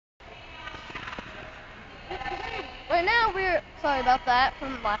sorry about that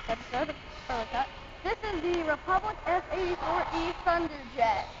from the last episode. This is the Republic F-84E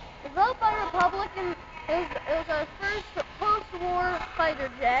Thunderjet. Developed by Republican, it was our first post-war fighter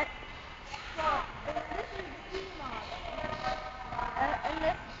jet. So, this is the E model. And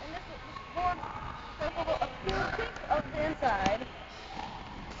this board circled a cool pic of the inside.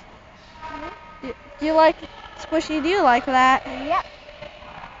 Do you like Squishy? Do you like that? Yep.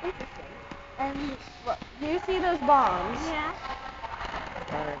 Interesting. And look, do you see those bombs? Yeah.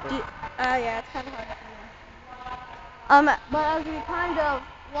 Yeah, it's kind of hard to see. But as we kind of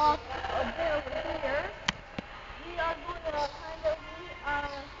walk a bit over here, we are going to kind of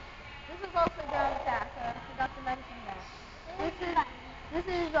this is also ground attack. I forgot to mention that. This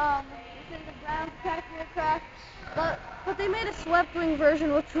is a ground attack aircraft, but they made a swept wing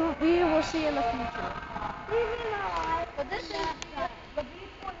version, which we will see in the future. But this is the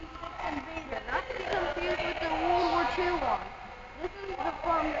B-26 Invader, not to be confused with the World War II one. This is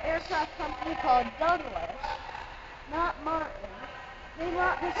from the aircraft company called Douglas, not Martin. They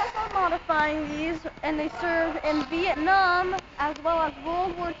kept on modifying these, and they served in Vietnam as well as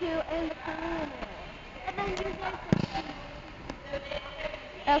World War II and the Korean War. And then you guys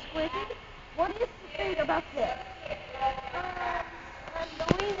Now, Squishy, what do you think about this? the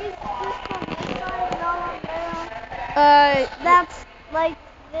wing is just from this side and all on down. That's Like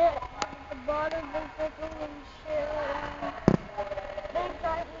the bottom is open and shell and they've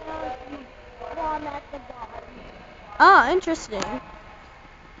got one at the bottom. Interesting.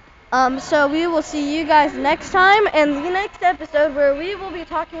 So we will see you guys next time in the next episode where we will be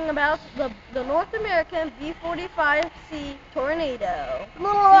talking about the North American B-45C Tornado. See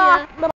ya.